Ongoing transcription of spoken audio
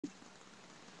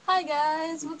Hi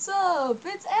guys, what's up?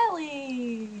 It's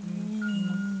Ellie.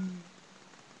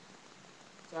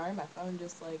 Sorry, my phone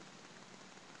just like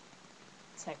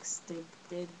texted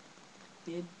did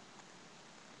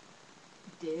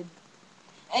did.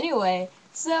 Anyway,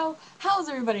 so how's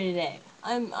everybody today?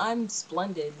 I'm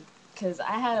splendid because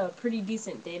I had a pretty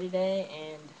decent day today,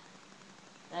 and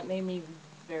that made me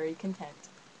very content.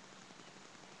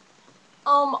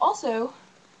 Also,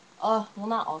 well,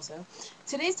 not also.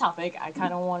 Today's topic, I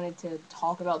kind of wanted to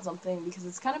talk about something because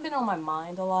it's kind of been on my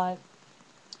mind a lot,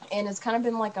 and it's kind of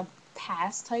been like a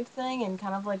past type thing and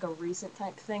kind of like a recent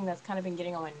type thing that's kind of been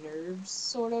getting on my nerves,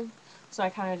 sort of. So I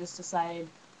kind of just decided,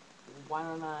 why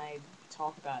don't I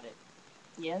talk about it?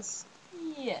 Yes?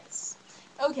 Yes.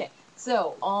 Okay,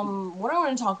 so, what I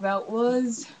want to talk about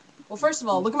was, well, first of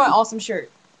all, look at my awesome shirt.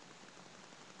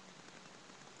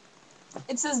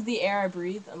 It says The Air I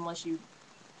Breathe, unless you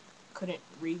couldn't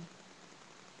read.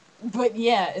 But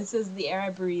yeah, it says The Air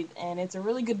I Breathe, and it's a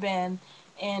really good band,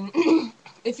 and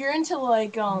if you're into,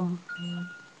 like, uh,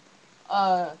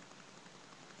 I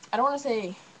don't want to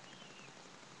say,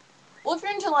 well, if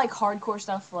you're into like hardcore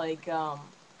stuff like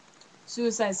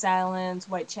Suicide Silence,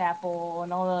 Whitechapel,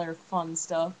 and all the other fun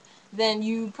stuff, then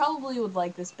you probably would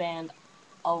like this band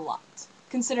a lot,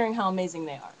 considering how amazing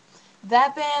they are.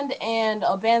 That band and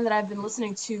a band that I've been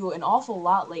listening to an awful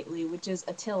lot lately, which is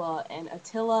Attila, and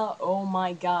Attila, oh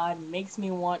my god, makes me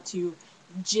want to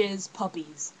jizz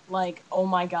puppies. Like, oh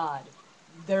my god,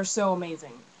 they're so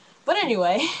amazing. But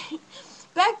anyway,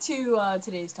 back to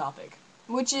today's topic,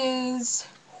 which is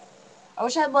I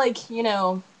wish I had like,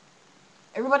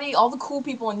 everybody, all the cool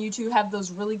people on YouTube have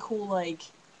those really cool like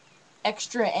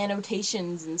extra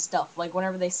annotations and stuff. Like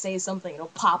whenever they say something, it'll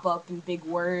pop up in big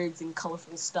words and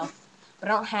colorful stuff. But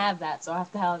I don't have that, so I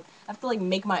have to like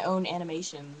make my own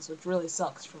animations, which really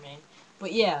sucks for me.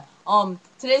 But yeah,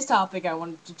 today's topic I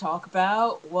wanted to talk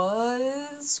about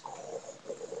was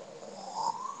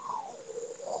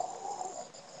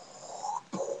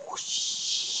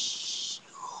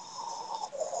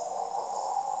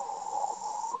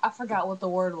I forgot what the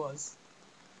word was.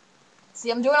 See,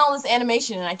 I'm doing all this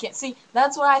animation and I can't see.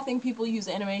 That's why I think people use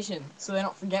animation, so they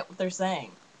don't forget what they're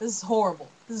saying. This is horrible.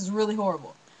 This is really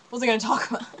horrible. What was I gonna talk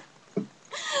about?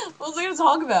 What was I gonna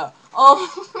talk about? Um,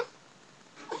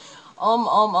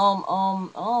 um, um,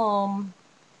 um, um.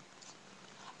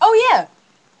 Oh yeah!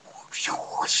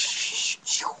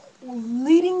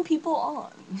 Leading people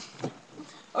on.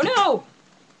 Oh no!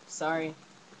 Sorry.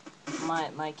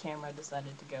 My camera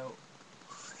decided to go.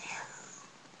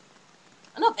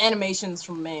 Enough animations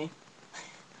from me.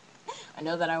 I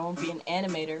know that I won't be an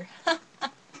animator.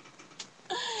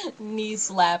 Knee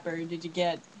slapper. Did you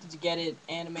get it?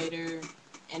 Animator,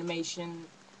 animation.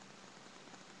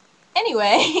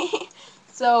 Anyway,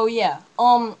 so yeah,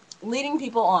 leading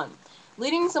people on.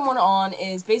 Leading someone on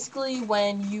is basically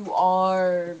when you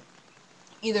are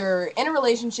either in a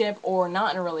relationship or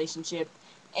not in a relationship,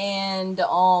 and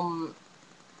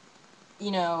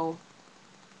you know,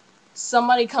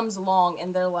 somebody comes along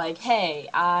and they're like, "Hey,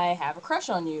 I have a crush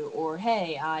on you," or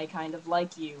 "Hey, I kind of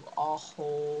like you a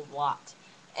whole lot,"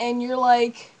 and you're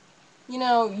like,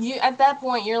 you at that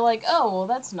point you're like, oh well,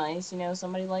 that's nice,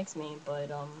 somebody likes me, but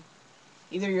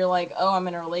either you're like, oh, I'm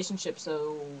in a relationship,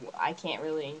 so I can't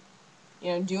really,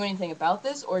 do anything about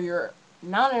this, or you're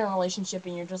not in a relationship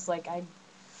and you're just like, I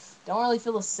don't really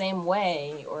feel the same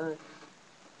way, or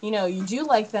you do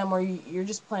like them, or you're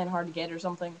just playing hard to get or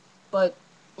something, but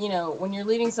when you're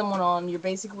leading someone on, you're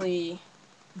basically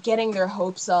getting their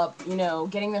hopes up,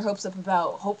 getting their hopes up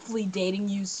about hopefully dating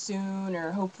you soon,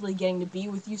 or hopefully getting to be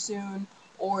with you soon,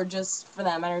 or just, for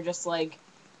that matter, just like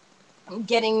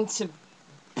getting to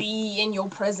be in your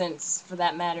presence, for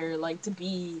that matter, like to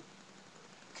be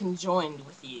conjoined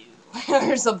with you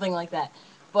or something like that.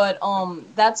 But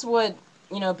that's what,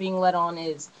 being led on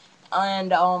is.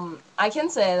 And I can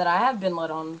say that I have been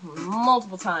led on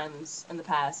multiple times in the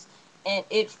past, and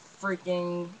it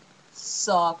freaking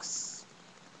sucks.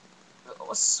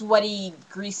 Sweaty,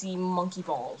 greasy monkey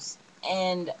balls.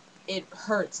 And it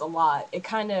hurts a lot. It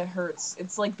kind of hurts.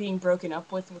 It's like being broken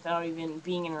up with without even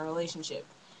being in a relationship.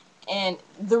 And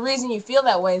the reason you feel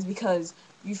that way is because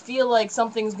you feel like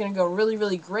something's going to go really,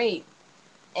 really great.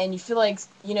 And you feel like,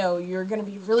 you're going to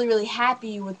be really, really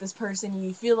happy with this person.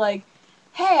 You feel like,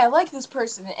 hey, I like this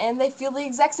person. And they feel the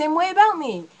exact same way about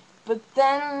me. But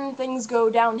then things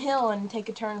go downhill and take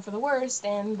a turn for the worst,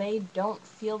 and they don't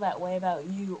feel that way about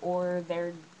you, or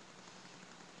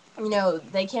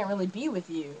they can't really be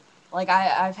with you. Like,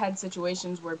 I've had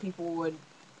situations where people would,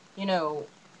 you know,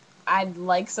 I'd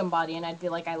like somebody and I'd be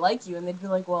like, I like you, and they'd be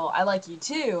like, well, I like you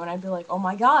too, and I'd be like, oh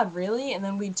my god, really? And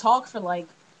then we'd talk for like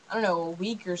I don't know, a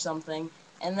week or something,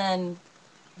 and then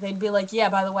they'd be like, yeah,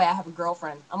 by the way, I have a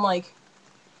girlfriend. I'm like,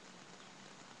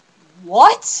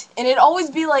 what? And it'd always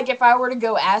be like if I were to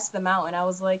go ask them out and I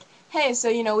was like, hey,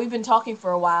 so, we've been talking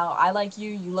for a while. I like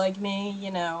you, you like me,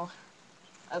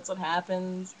 that's what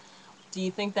happens. Do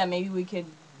you think that maybe we could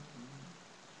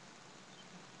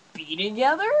be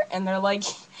together? And they're like,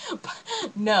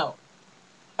 no.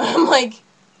 I'm like,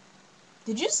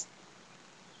 did you just,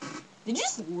 did you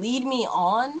just lead me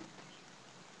on?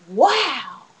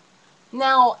 Wow.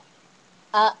 Now,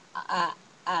 uh, uh,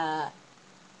 uh,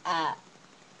 uh,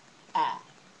 uh.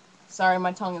 Sorry,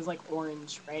 my tongue is like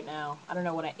orange right now. I don't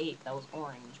know what I ate that was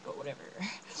orange, but whatever.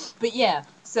 But yeah,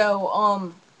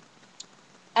 so,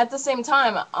 at the same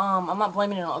time, I'm not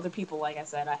blaming it on other people. Like I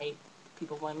said, I hate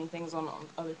people blaming things on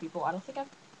other people. I don't think I've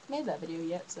made that video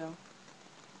yet, so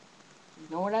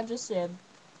ignore what I just said.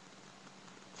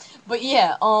 But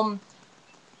yeah,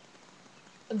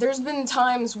 there's been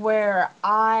times where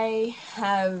I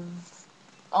have,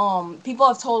 people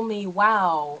have told me,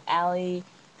 wow, Allie,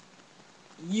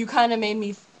 you kind of made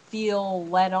me feel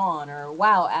led on, or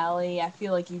wow, Allie, I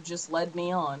feel like you just led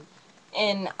me on.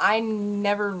 And I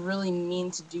never really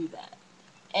mean to do that.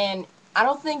 And I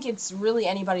don't think it's really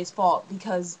anybody's fault,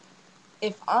 because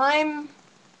if I'm,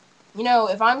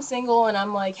 if I'm single and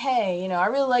I'm like, hey, I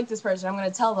really like this person, I'm going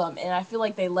to tell them, and I feel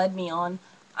like they led me on,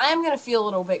 I am going to feel a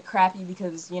little bit crappy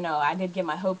because, I did get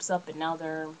my hopes up and now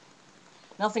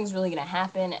nothing's really going to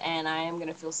happen, and I am going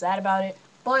to feel sad about it.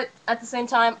 But at the same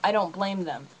time, I don't blame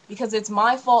them, because it's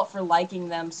my fault for liking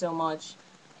them so much.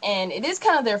 And it is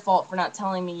kind of their fault for not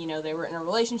telling me, they were in a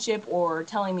relationship, or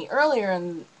telling me earlier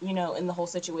in the whole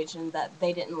situation that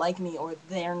they didn't like me, or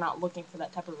they're not looking for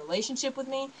that type of relationship with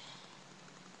me.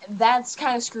 That's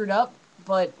kind of screwed up,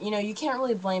 but, you can't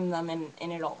really blame them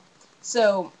in it all.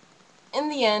 So, in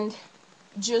the end,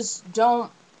 just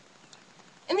don't,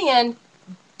 in the end,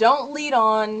 don't lead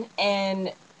on,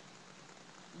 and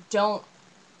don't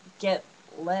get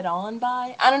led on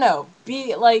by. I don't know.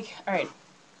 Be like, all right.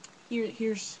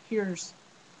 Here's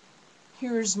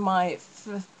my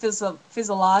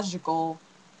physiological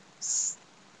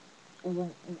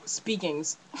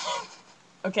speakings.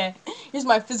 Okay, here's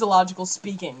my physiological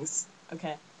speakings.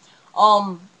 Okay,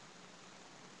 um,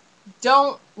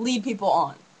 don't lead people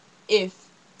on. If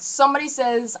somebody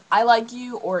says I like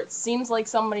you, or it seems like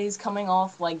somebody's coming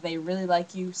off like they really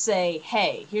like you, say,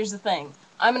 hey, here's the thing.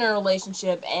 I'm in a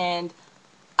relationship and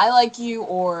I like you,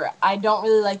 or I don't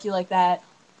really like you like that,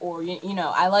 or,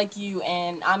 I like you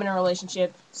and I'm in a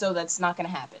relationship, so that's not gonna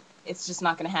happen. It's just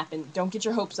not gonna happen. Don't get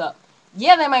your hopes up.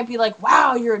 Yeah, they might be like,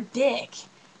 wow, you're a dick,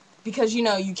 because,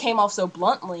 you came off so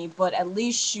bluntly, but at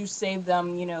least you saved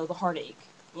them, the heartache,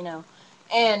 you know?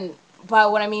 And by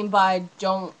what I mean by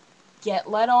don't get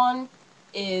led on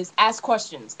is ask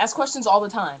questions. Ask questions all the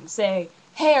time. Say,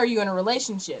 hey, are you in a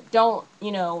relationship? Don't,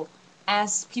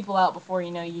 ask people out before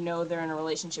they're in a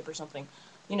relationship or something.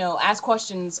 Ask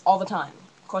questions all the time.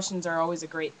 Questions are always a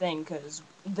great thing, because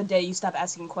the day you stop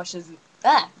asking questions,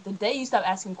 the day you stop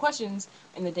asking questions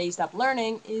and the day you stop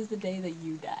learning is the day that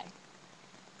you die.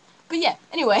 But yeah,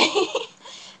 anyway,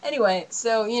 anyway,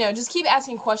 so, just keep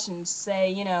asking questions.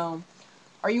 Say,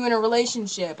 are you in a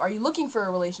relationship? Are you looking for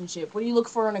a relationship? What do you look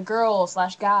for in a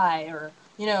girl/guy? Or,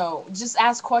 just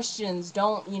ask questions.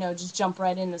 Don't, just jump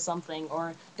right into something.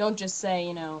 Or don't just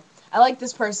say, I like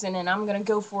this person and I'm going to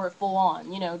go for it full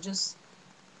on. Just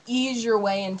ease your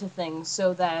way into things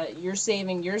so that you're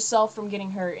saving yourself from getting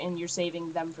hurt and you're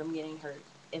saving them from getting hurt,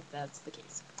 if that's the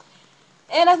case.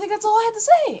 And I think that's all I had to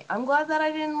say. I'm glad that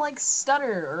I didn't,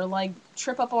 stutter or,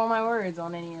 trip up on my words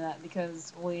on any of that,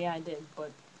 because, well, yeah, I did,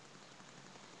 but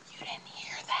you didn't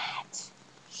hear that.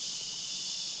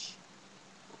 Shh.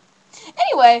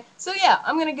 Anyway, so yeah,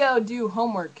 I'm gonna go do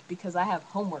homework, because I have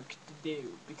homework to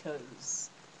do, because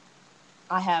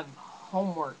I have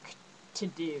homework to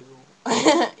do.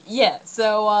 Yeah,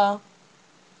 so,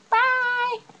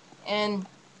 bye! And,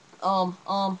 I'll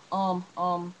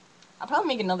probably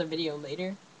make another video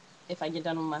later, if I get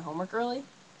done with my homework early.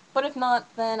 But if not,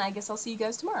 then I guess I'll see you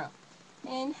guys tomorrow.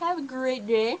 And have a great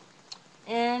day,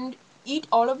 and eat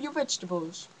all of your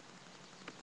vegetables.